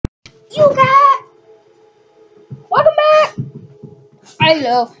You got. Welcome back.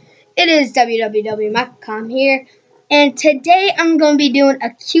 Hello. It is www.microcom here, and today I'm going to be doing a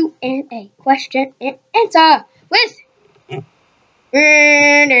Q&A, question and answer, with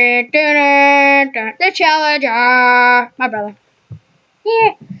the challenger, my brother.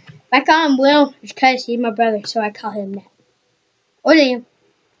 Yeah. I call him Will because he's my brother, so I call him that. Or Liam.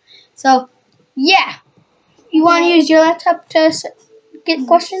 So, yeah. You want to use your laptop to get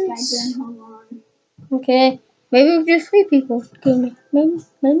questions? Okay. Maybe just 3 people. Okay, maybe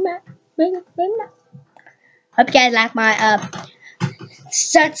not. Maybe not. Hope you guys like my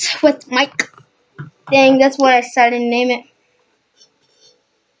stunts with Mike thing. That's what I started to name it.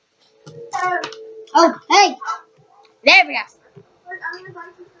 Oh, hey. There we go.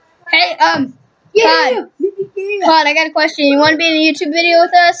 Hey, Pod, I got a question. You want to be in a YouTube video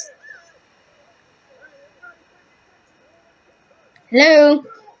with us? Hello?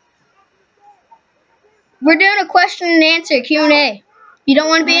 We're doing a question and answer, Q&A. You don't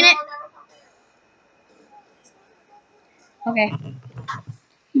want to be in it? Okay.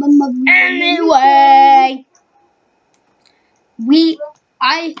 Anyway.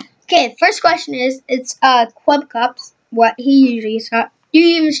 Okay, first question is, it's Club Cups, what he usually shot. Do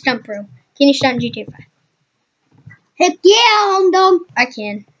you even stunt pro? Can you stunt GTA 5? Heck yeah, I'm dumb. I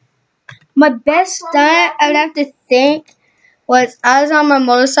can. My best stunt, I would have to think, was I was on my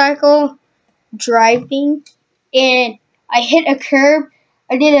motorcycle driving and I hit a curb.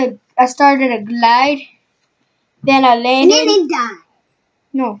 I started a glide. Then I landed. And then died.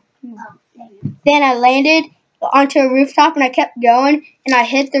 No. Oh, then I landed onto a rooftop and I kept going and I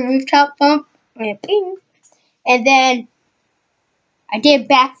hit the rooftop bump and ping. And then I did a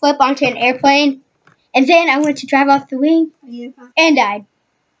backflip onto an airplane. And then I went to drive off the wing and died.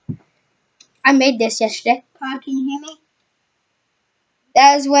 I made this yesterday. Can you hear me?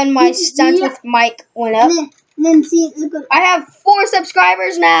 That was when my stunts with Mike went up. And then see, look at, I have 4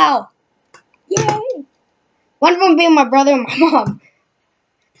 subscribers now. Yay! One of them being my brother and my mom.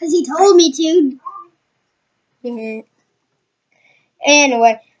 Because he told me to. Yeah.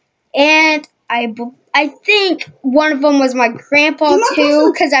 Anyway, and I think one of them was my grandpa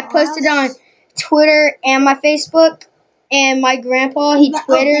too, because I posted on Twitter and my Facebook. And my grandpa, he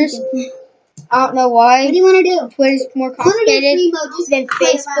Twitters. I don't know why. What do you want to do? Twitter's more complicated than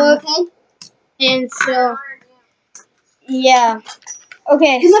Facebook. Okay? And so, yeah.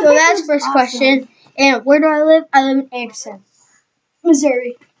 Okay, so that's the first question. And where do I live? I live in Anderson,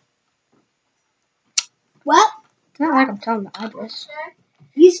 Missouri. What? It's not like I'm telling the address.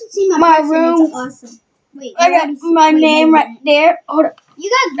 You should see my room. It's awesome. Wait, I got my name right there. Hold up. You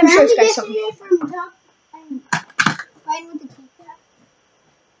got grounded yesterday from top and fighting with the teacup?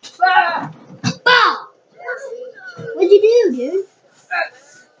 Wow! What'd you do, dude?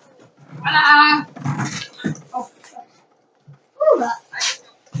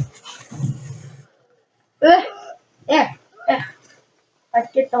 Yeah.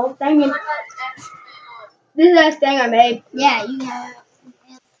 Let's get the whole thing in. This is the last thing I made. Yeah, you have.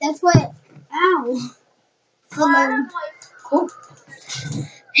 That's what. Ow. Cool.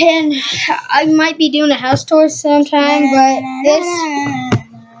 And I might be doing a house tour sometime, but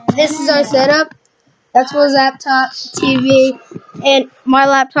this is our setup. That's where laptop, TV, and my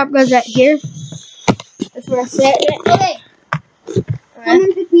laptop goes right here. That's where I set it. Okay.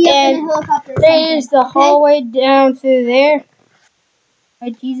 Someone pick me up in a helicopter. There's the hallway down through there. Oh,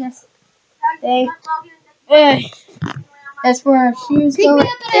 Jesus. Dang. That's where our shoes go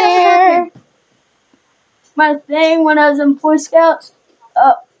right there. My thing when I was in Boy Scouts,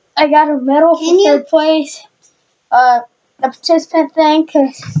 I got a medal for 3rd place. A participant thing,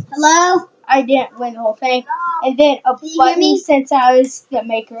 because hello? I didn't win the whole thing. And then a button since I was the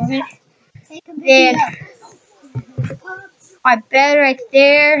maker of it. Then my bed right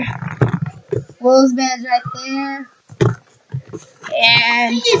there. Will's bed's right there.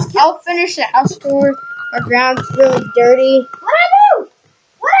 And I'll finish the house tour. Our ground's really dirty. What I do?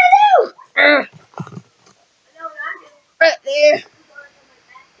 Right there.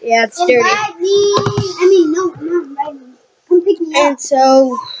 Yeah, it's dirty. No, not invite me. Come pick me up. And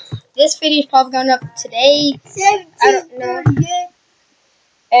so, this video's probably going up today. I don't know.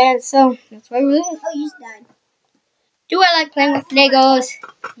 And so, that's why we live. Oh, you just died. Do I like playing with Legos?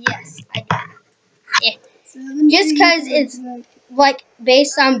 Yes, I do. Yeah. Just because it's like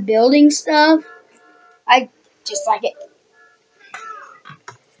based on building stuff, I just like it.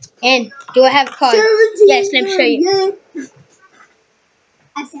 And do I have a car? Yes, let me show you.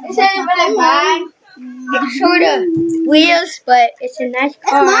 It's not really mine. It's short of wheels, but it's a nice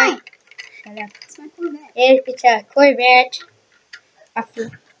car. That's mine. Shut up. It's my Corvette. It's a Corvette.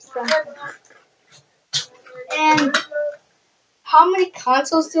 And how many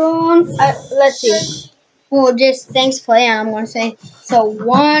consoles do I own? Let's see. Well, just thanks play, I'm going to say. So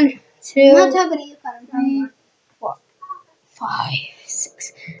 1, 2, I'm not talking to you, but I'm talking 3, 4, 5,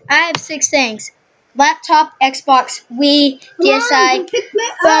 6. I have 6 things. Laptop, Xbox, Wii, DSi, pick me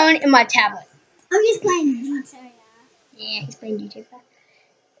up. phone, and my tablet. I'm just playing GTA. Yeah, he's playing GTA 5.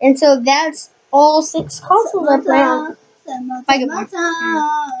 And so that's all 6 consoles I play on. I get more.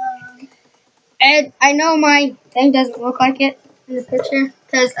 And I know my thing doesn't look like it in the picture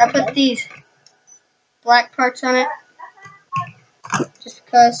because I put these black parts on it. Just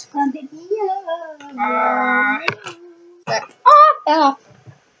because. Come pick me up. Oh, fell off.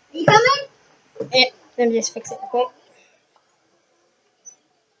 Are you coming? Yeah, let me just fix it real quick.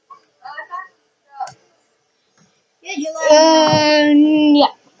 Yeah, you land. Yeah.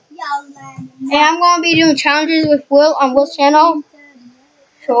 Y'all land. And I'm going to be doing challenges with Will on Will's channel.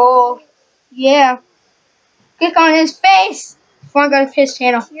 So, yeah. Click on his face before I go to his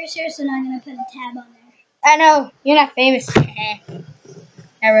channel. You're seriously not going to put a tab on there. I know. You're not famous. Not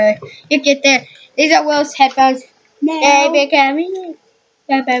really. You get there. These are Will's headphones. No. Hey, big name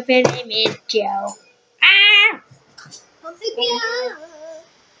is Joe. Ah! Come pick me up.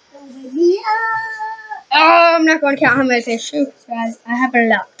 Come pick me up. Oh, I'm not going to count how many fish shoot. I have a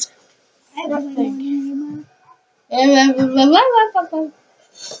lot. I have way more than you, Mom.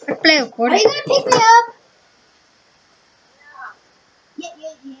 I play a quarter. Are you going to pick me up? Yeah.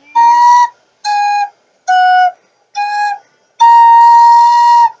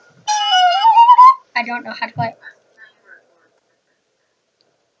 I don't know how to play.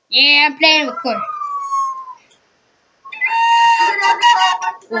 Yeah, I'm playing a quarter.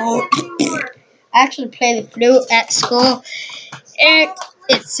 I actually play the flute at school. And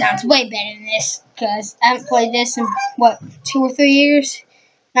it sounds way better than this because I haven't played this in, 2 or 3 years?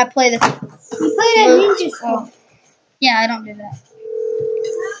 And I play the You played at Ninja School. Yeah, I don't do that.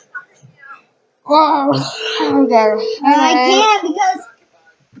 Whoa. Okay. I can't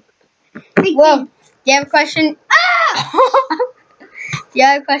because... Well, do you have a question? Ah! Do you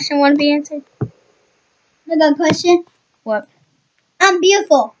have a question want to be answered? I got a question. What? I'm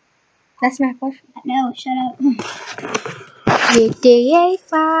beautiful. That's my question. No, shut up. GTA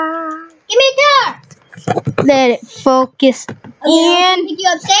 5. Give me a car. Let it focus Okay, I'll in. pick you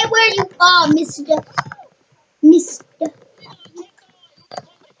up. Stay where you are, Mr.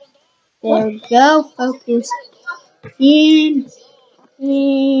 There we go. Focus in.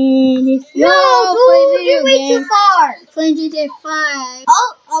 And if you all play video way too games, far. playing GTA 5,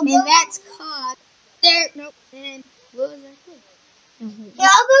 I'll and go. that's caught there. Nope. And what was that thing? Yeah,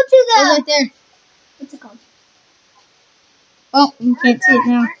 I'll go to the... It's right there. What's it called? Oh, you can't see it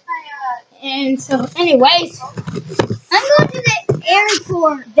now. And so, anyways, I'm going to the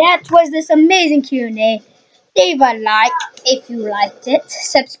airport. that was this amazing Q&A. Leave a like if you liked it.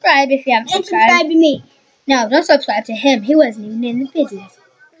 Subscribe if you haven't And subscribed. subscribe to me. No, don't subscribe to him. He wasn't even in the business.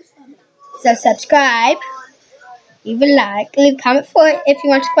 So subscribe. Leave a like. Leave a comment for it if you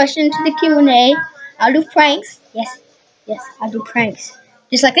want to question to the Q&A. I'll do pranks. Yes, I'll do pranks.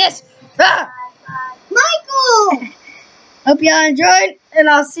 Just like this. Ah! Michael! Hope y'all enjoyed, and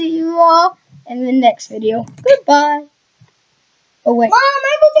I'll see you all in the next video. Goodbye. Oh, wait. Mom,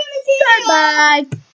 Michael's trying to see you. Goodbye.